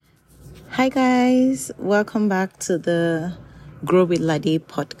Hi guys, welcome back to the Grow with Lade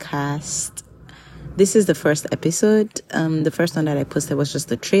podcast. This is the first episode. The first one that I posted was just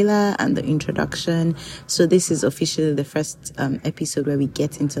the trailer and the introduction. So this is officially the first episode where we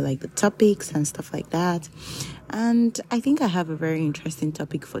get into like the topics and stuff like that. And I think I have a very interesting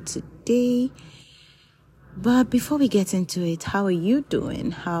topic for today. But before we get into it, how are you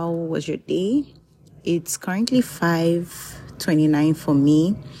doing? How was your day? It's currently 5:29 for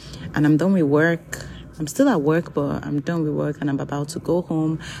me, and I'm done with work. I'm still at work, but I'm done with work and I'm about to go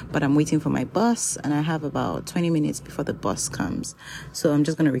home, but I'm waiting for my bus and I have about 20 minutes before the bus comes. So I'm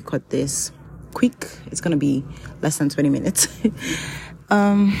just going to record this quick. It's going to be less than 20 minutes.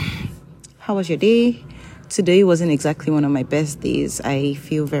 How was your day? Today wasn't exactly one of my best days. I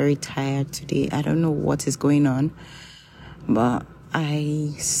feel very tired today. I don't know what is going on, but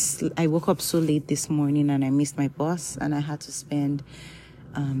I woke up so late this morning and I missed my bus and I had to spend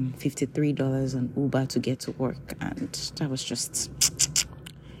 $53 on Uber to get to work, and that was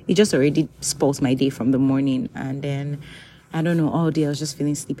it just already spoils my day from the morning. And then I don't know, all day I was just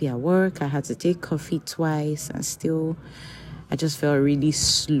feeling sleepy at work. I had to take coffee twice and still I just felt really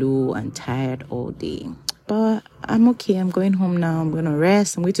slow and tired all day. But I'm okay. I'm going home now. I'm going to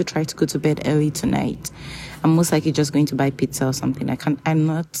rest. I'm going to try to go to bed early tonight. I'm most likely just going to buy pizza or something. I'm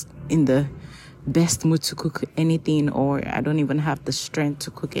not in the best mood to cook anything, or I don't even have the strength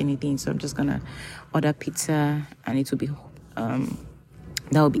to cook anything. So I'm just going to order pizza and it will be, that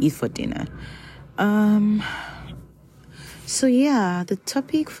will be it for dinner. So yeah, the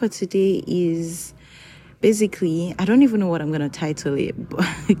topic for today is basically, I don't even know what I'm going to title it, but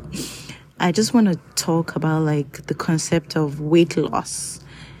I just want to talk about like the concept of weight loss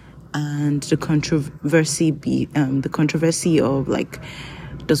and the controversy of like,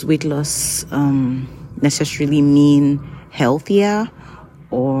 does weight loss necessarily mean healthier,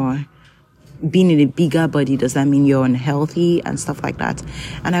 or being in a bigger body, does that mean you're unhealthy and stuff like that?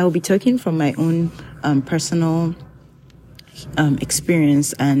 And I will be talking from my own personal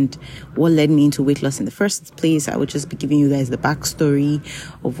experience and what led me into weight loss in the first place. I would just be giving you guys the backstory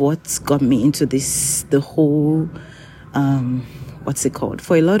of what got me into the whole what's it called?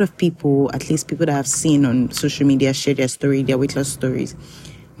 For a lot of people, at least people that I've seen on social media share their weight loss stories,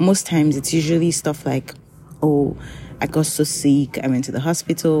 most times it's usually stuff like, oh, I got so sick, I went to the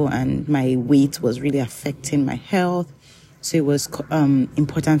hospital and my weight was really affecting my health, so it was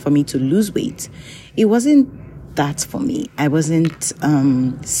important for me to lose weight. It wasn't that for me. I wasn't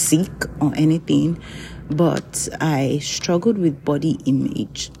sick or anything, but I struggled with body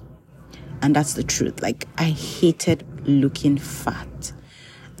image. And that's the truth. Like, I hated looking fat.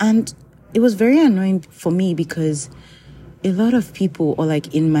 And it was very annoying for me because a lot of people, or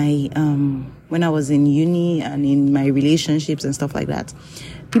like in my, when I was in uni and in my relationships and stuff like that,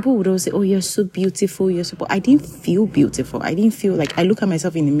 people would always say, oh, you're so beautiful, I didn't feel beautiful. I didn't feel like, I look at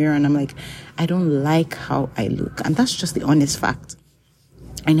myself in the mirror and I'm like, I don't like how I look. And that's just the honest fact.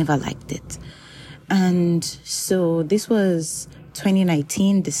 I never liked it. And so this was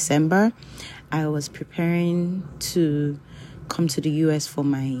 2019, December. I was preparing to come to the US for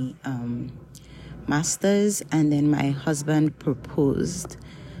my master's, and then my husband proposed.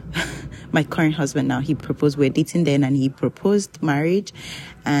 My current husband now, he proposed. We're dating then, and he proposed marriage.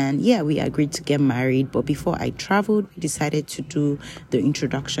 And yeah, we agreed to get married. But before I traveled, we decided to do the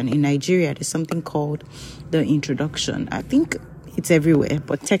introduction. In Nigeria, there's something called the introduction. I think it's everywhere,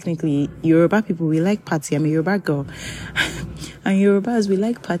 but technically Yoruba people, we like party. I'm a Yoruba girl. And Yorubas, we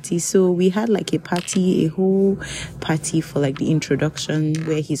like party. So we had like a whole party for like the introduction,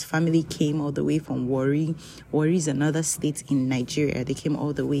 where his family came all the way from Warri. Warri is another state in Nigeria. They came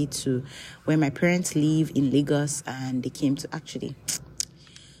all the way to where my parents live in Lagos, and they came to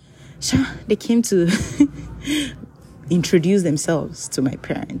introduce themselves to my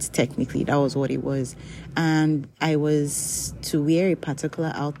parents. Technically, that was what it was. And I was to wear a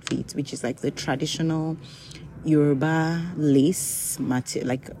particular outfit, which is like the traditional Yoruba lace material,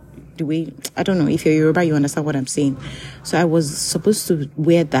 like the way, I don't know, if you're Yoruba, you understand what I'm saying. So I was supposed to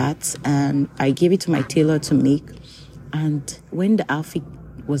wear that, and I gave it to my tailor to make. And when the outfit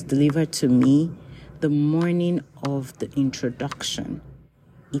was delivered to me, the morning of the introduction,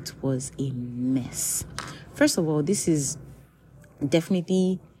 it was a mess. First of all, this is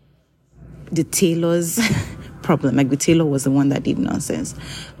definitely the tailor's problem. Like, the tailor was the one that did nonsense.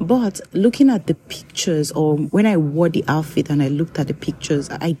 But looking at the pictures, or when I wore the outfit and I looked at the pictures,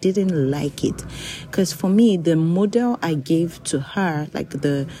 I didn't like it. Because for me, the model I gave to her, like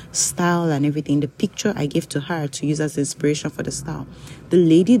the style and everything, the picture I gave to her to use as inspiration for the style, the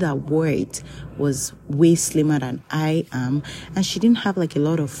lady that wore it was way slimmer than I am, and she didn't have like a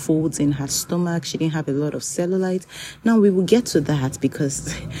lot of folds in her stomach. She didn't have a lot of cellulite. Now we will get to that,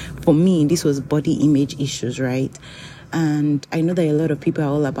 because for me this was body image issues, right? And I know that a lot of people are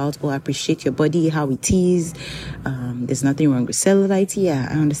all about, appreciate your body, how it is. There's nothing wrong with cellulite. Yeah,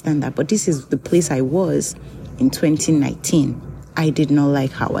 I understand that. But this is the place I was in 2019. I did not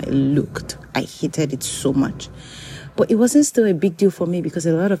like how I looked. I hated it so much. But it wasn't still a big deal for me, because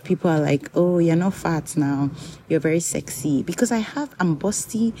a lot of people are like, oh, you're not fat now, you're very sexy. Because I'm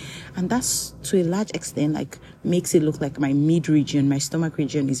busty, and that's to a large extent like makes it look like my mid region, my stomach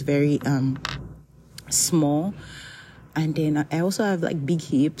region is very small. And then I also have like big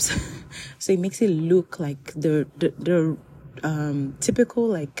hips, so it makes it look like the typical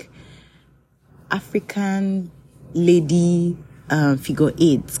like African lady figure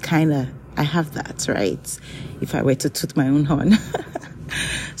eights kind of. I have that, right? If I were to toot my own horn.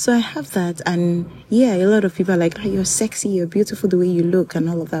 So I have that, and yeah, a lot of people are like, oh, you're sexy, you're beautiful the way you look and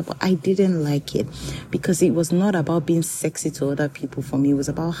all of that, but I didn't like it, because it was not about being sexy to other people. For me, it was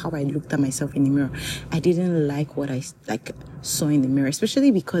about how I looked at myself in the mirror. I didn't like what I saw in the mirror,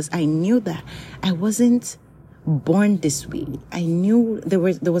 especially because I knew that I wasn't born this way. I knew there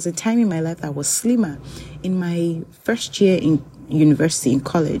was a time in my life that I was slimmer. In my first year in university, in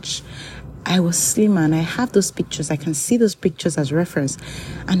college, I was slimmer, and I have those pictures. I can see those pictures as reference,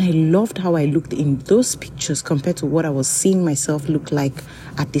 and I loved how I looked in those pictures compared to what I was seeing myself look like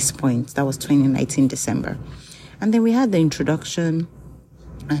at this point. That was 2019 December. And then we had the introduction,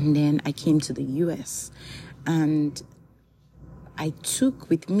 and then I came to the US, and I took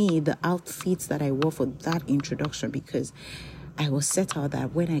with me the outfits that I wore for that introduction, because I was set out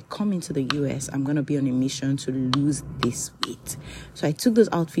that when I come into the US, I'm going to be on a mission to lose this weight. So I took those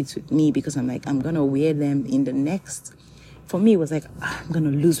outfits with me, because I'm like, I'm going to wear them in the next. For me, it was like, I'm going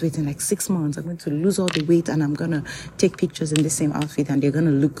to lose weight in like 6 months. I'm going to lose all the weight, and I'm going to take pictures in the same outfit, and they're going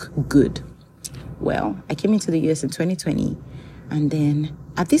to look good. Well, I came into the US in 2020. And then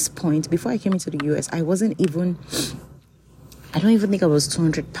at this point, before I came into the US, I don't even think I was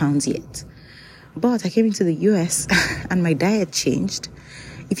 200 pounds yet. But I came into the US and my diet changed.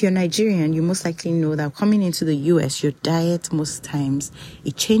 If you're Nigerian, you most likely know that coming into the US, your diet most times,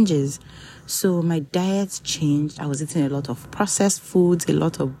 it changes. So my diet changed. I was eating a lot of processed foods, a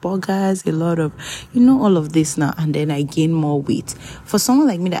lot of burgers, a lot of, all of this now. And then I gained more weight. For someone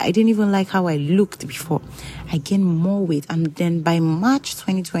like me that I didn't even like how I looked before, I gained more weight. And then by March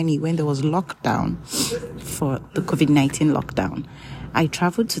 2020, when there was lockdown for the COVID-19 lockdown, I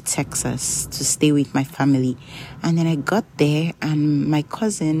traveled to Texas to stay with my family. And then I got there, and my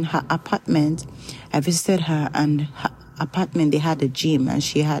cousin, her apartment, I visited her, and her apartment, they had a gym, and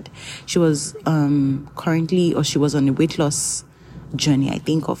she was on a weight loss journey, I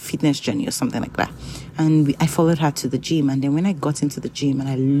think, or fitness journey or something like that. And I followed her to the gym. And then when I got into the gym and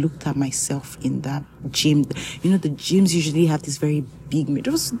I looked at myself in that gym, the gyms usually have this very big mirror.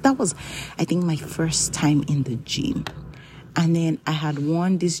 That was, I think, my first time in the gym. And then I had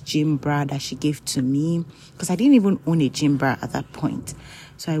worn this gym bra that she gave to me, because I didn't even own a gym bra at that point.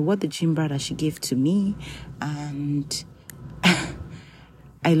 So I wore the gym bra that she gave to me, and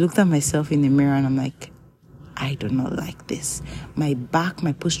I looked at myself in the mirror, and I'm like, I do not like this. My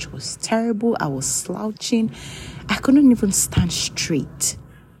posture was terrible. I was slouching. I couldn't even stand straight.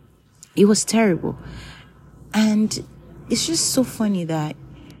 It was terrible. And it's just so funny that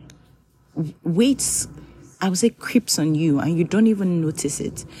weights, I would say, creeps on you and you don't even notice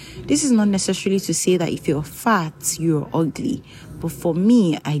it. This is not necessarily to say that if you're fat, you're ugly. But for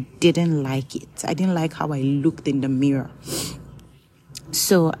me, I didn't like it. I didn't like how I looked in the mirror.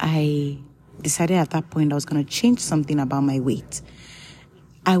 So I decided at that point I was going to change something about my weight.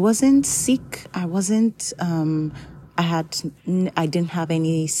 I wasn't sick. I didn't have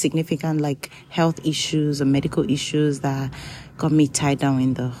any significant health issues or medical issues that got me tied down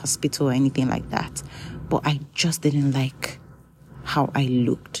in the hospital or anything like that. But I just didn't like how I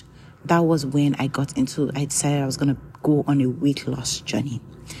looked. That was when I decided I was going to go on a weight loss journey.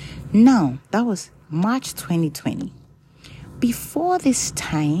 Now, that was March 2020. Before this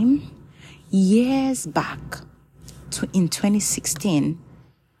time, years back, in 2016,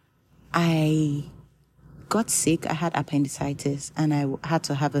 I got sick. I had appendicitis and I had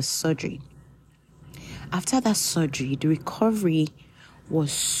to have a surgery. After that surgery, the recovery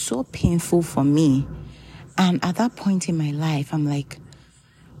was so painful for me. And at that point in my life, I'm like,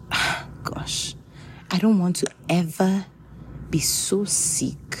 gosh, I don't want to ever be so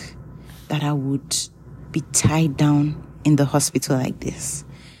sick that I would be tied down in the hospital like this.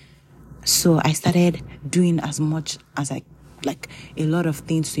 So I started doing as much as I like a lot of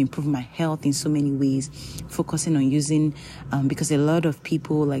things to improve my health in so many ways, focusing on using, because a lot of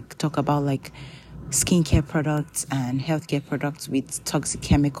people like talk about like skincare products and healthcare products with toxic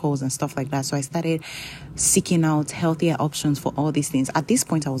chemicals and stuff like that. So I started seeking out healthier options for all these things. At this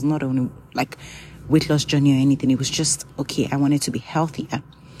point, I was not on a like weight loss journey or anything. It was just, okay, I wanted to be healthier.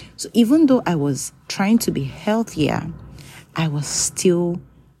 So even though I was trying to be healthier, I was still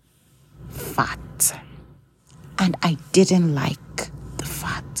fat. And I didn't like the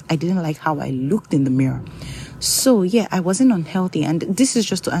fat. I didn't like how I looked in the mirror. So yeah, I wasn't unhealthy. And this is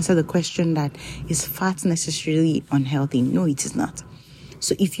just to answer the question that is fat necessarily unhealthy? No, it is not.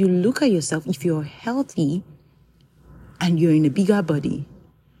 So if you look at yourself, if you're healthy and you're in a bigger body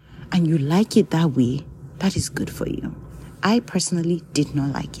and you like it that way, that is good for you. I personally did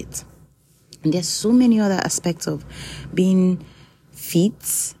not like it. And there's so many other aspects of being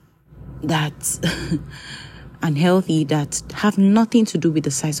fit that unhealthy that have nothing to do with the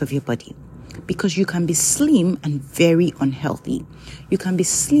size of your body. Because you can be slim and very unhealthy. You can be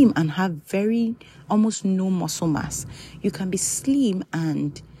slim and have almost no muscle mass. You can be slim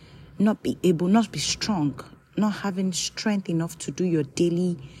and not be strong, not having strength enough to do your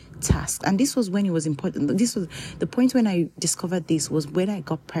daily tasks. And this was when it was important. This was the point when I discovered this was when I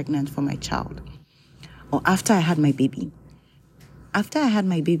got pregnant for my child, or after I had my baby. After I had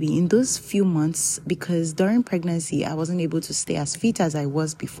my baby, in those few months, because during pregnancy, I wasn't able to stay as fit as I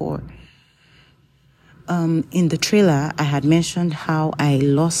was before. In the trailer, I had mentioned how I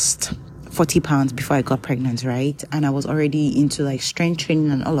lost 40 pounds before I got pregnant, right? And I was already into like strength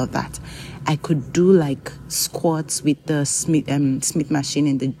training and all of that. I could do like squats with the Smith machine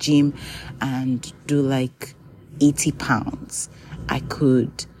in the gym and do like 80 pounds. I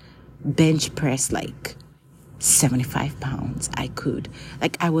could bench press like 75 pounds.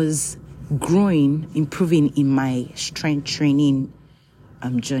 I was growing, improving in my strength training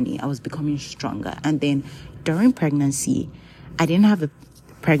journey. I was becoming stronger. And then during pregnancy, I didn't have a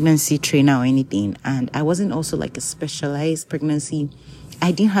pregnancy trainer or anything. And I wasn't also like a specialized pregnancy.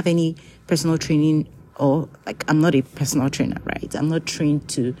 I didn't have any personal training, or like, I'm not a personal trainer, right? I'm not trained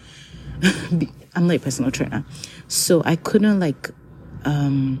to I'm not a personal trainer. So I couldn't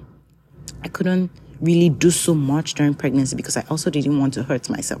really do so much during pregnancy because I also didn't want to hurt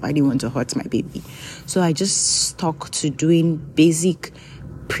myself. I didn't want to hurt my baby. So I just stuck to doing basic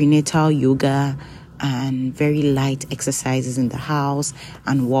prenatal yoga and very light exercises in the house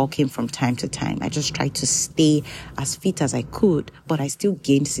and walking from time to time. I just tried to stay as fit as I could, but I still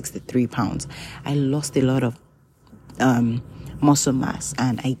gained 63 pounds. I lost a lot of muscle mass,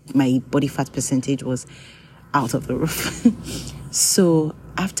 and my body fat percentage was out of the roof. So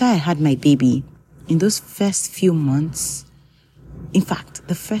after I had my baby, in those first few months, in fact,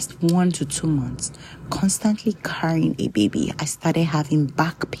 the first 1 to 2 months, constantly carrying a baby, I started having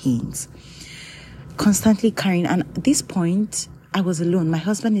back pains. Constantly carrying. And at this point, I was alone. My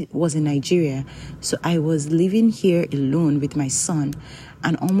husband was in Nigeria. So I was living here alone with my son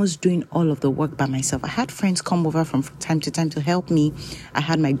and almost doing all of the work by myself. I had friends come over from time to time to help me. I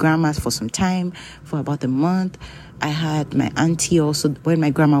had my grandma for some time, for about a month. I had my auntie also. When my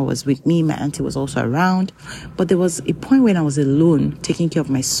grandma was with me, my auntie was also around. But there was a point when I was alone taking care of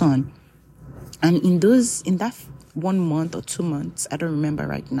my son. And in that 1 month or 2 months, I don't remember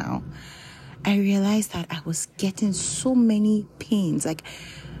right now, I realized that I was getting so many pains,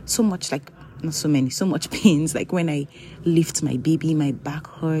 so much pains. Like when I lift my baby, my back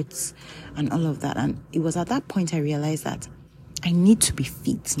hurts and all of that. And it was at that point I realized that I need to be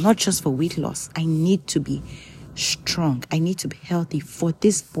fit, not just for weight loss. I need to be strong. I need to be healthy for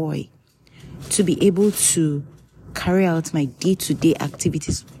this boy to be able to carry out my day-to-day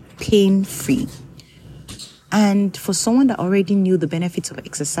activities pain-free. And for someone that already knew the benefits of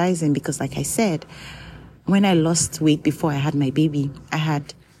exercising, because like I said, when I lost weight before I had my baby, I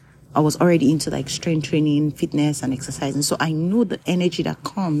was already into like strength training, fitness and exercising. So I know the energy that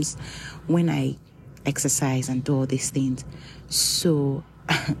comes when I exercise and do all these things. So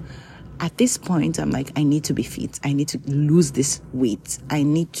at this point, I'm like, I need to be fit. I need to lose this weight. I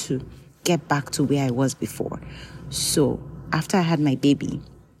need to get back to where I was before. So after I had my baby,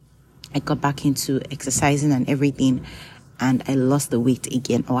 I got back into exercising and everything, and I lost the weight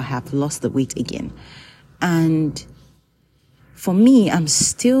again, or I have lost the weight again. And for me, I'm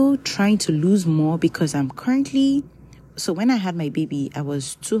still trying to lose more because I'm currently, so when I had my baby, I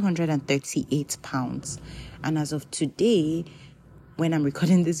was 238 pounds. And as of today, when I'm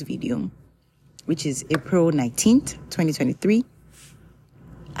recording this video, which is April 19th, 2023,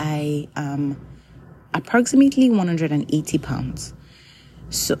 I am approximately 180 pounds.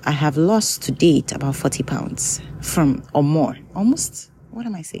 So I have lost to date about 40 pounds or more. Almost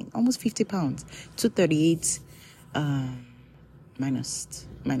 50 pounds. 238 minus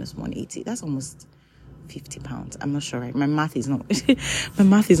 180. That's almost 50 pounds. I'm not sure, right? My math is not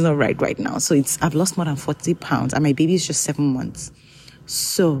right now. So I've lost more than 40 pounds and my baby is just 7 months.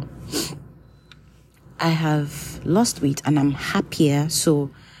 So I have lost weight and I'm happier. So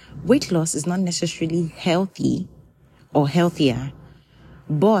weight loss is not necessarily healthy or healthier,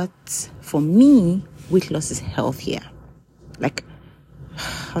 but for me, weight loss is healthier. Like,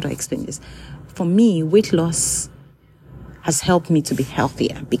 how do I explain this? For me, weight loss has helped me to be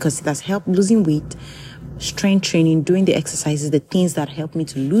healthier because it has helped losing weight, strength training, doing the exercises, the things that help me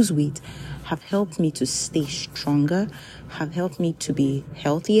to lose weight have helped me to stay stronger, have helped me to be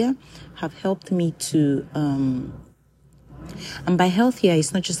healthier, have helped me to, and by healthier,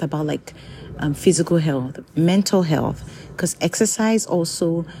 it's not just about like physical health, mental health, because exercise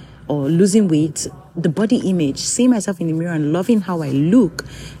also, or losing weight, the body image, seeing myself in the mirror and loving how I look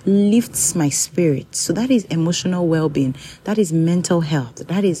lifts my spirit. So that is emotional well-being. That is mental health.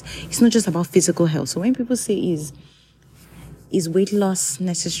 It's not just about physical health. So when people say is weight loss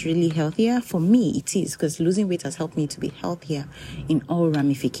necessarily healthier? For me, it is, because losing weight has helped me to be healthier in all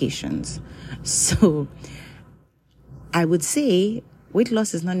ramifications. So I would say weight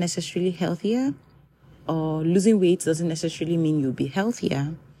loss is not necessarily healthier, or losing weight doesn't necessarily mean you'll be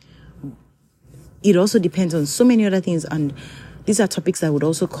healthier. It also depends on so many other things, and these are topics that I would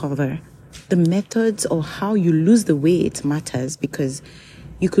also cover. The methods or how you lose the weight matters, because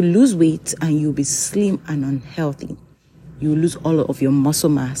you could lose weight and you'll be slim and unhealthy. You lose all of your muscle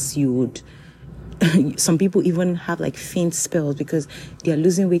mass. Some people even have like faint spells because they are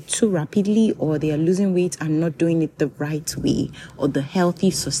losing weight too rapidly, or they are losing weight and not doing it the right way or the healthy,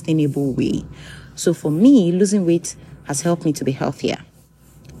 sustainable way. So for me, losing weight has helped me to be healthier.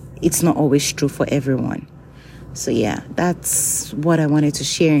 It's not always true for everyone. So yeah, that's what I wanted to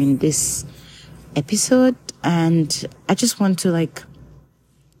share in this episode. And I just want to like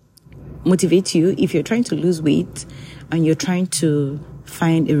motivate you. If you're trying to lose weight and you're trying to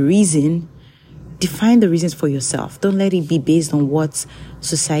find a reason, define the reasons for yourself. Don't let it be based on what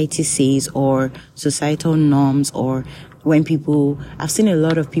society says or societal norms, or when I've seen a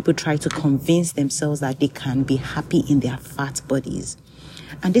lot of people try to convince themselves that they can be happy in their fat bodies.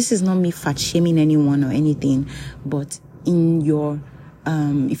 And this is not me fat shaming anyone or anything, but in your,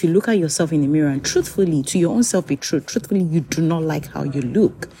 if you look at yourself in the mirror and truthfully, to your own self be true, truthfully, you do not like how you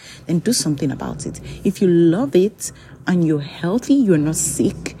look, then do something about it. If you love it and you're healthy, you're not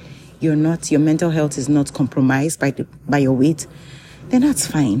sick, your mental health is not compromised by your weight, then that's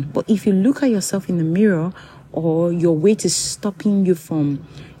fine. But if you look at yourself in the mirror, or your weight is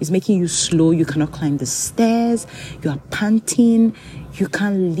is making you slow, you cannot climb the stairs, you are panting, you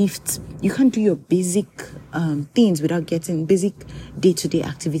can't do your basic things without getting basic day-to-day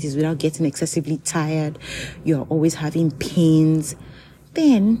activities without getting excessively tired, you're always having pains,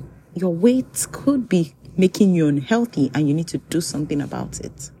 then your weight could be making you unhealthy and you need to do something about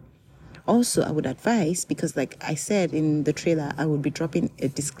it. Also, I would advise, because like I said in the trailer, I would be dropping a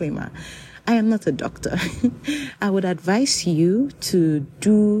disclaimer. I am not a doctor. I would advise you to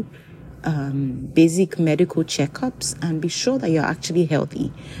do basic medical checkups and be sure that you're actually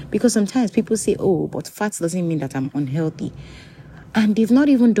healthy. Because sometimes people say, oh, but fat doesn't mean that I'm unhealthy. And they've not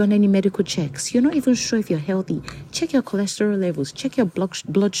even done any medical checks. You're not even sure if you're healthy. Check your cholesterol levels. Check your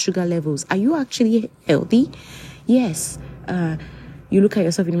blood sugar levels. Are you actually healthy? Yes. You look at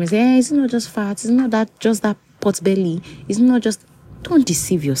yourself and you say, it's not just fat. It's not just that pot belly. It's not just... Don't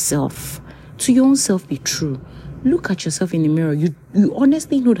deceive yourself. To your own self, be true. Look at yourself in the mirror. You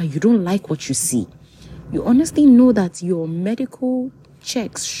honestly know that you don't like what you see. You honestly know that your medical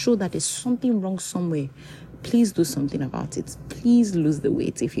checks show that there's something wrong somewhere. Please do something about it. Please lose the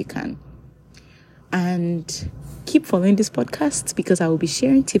weight if you can. And keep following this podcast, because I will be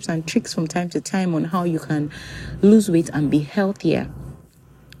sharing tips and tricks from time to time on how you can lose weight and be healthier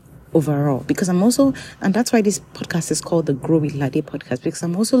overall. Because and that's why this podcast is called the Grow with Lade podcast, because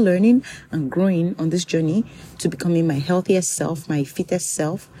I'm also learning and growing on this journey to becoming my healthiest self, my fittest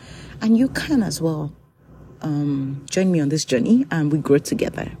self. And you can as well join me on this journey and we grow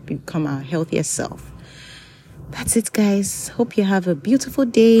together, become our healthiest self. That's it, guys. Hope you have a beautiful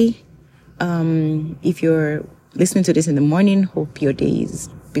day. If you're listening to this in the morning, hope your day is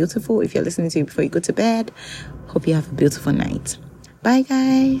beautiful. If you're listening to it before you go to bed, hope you have a beautiful night. Bye,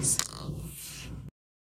 guys.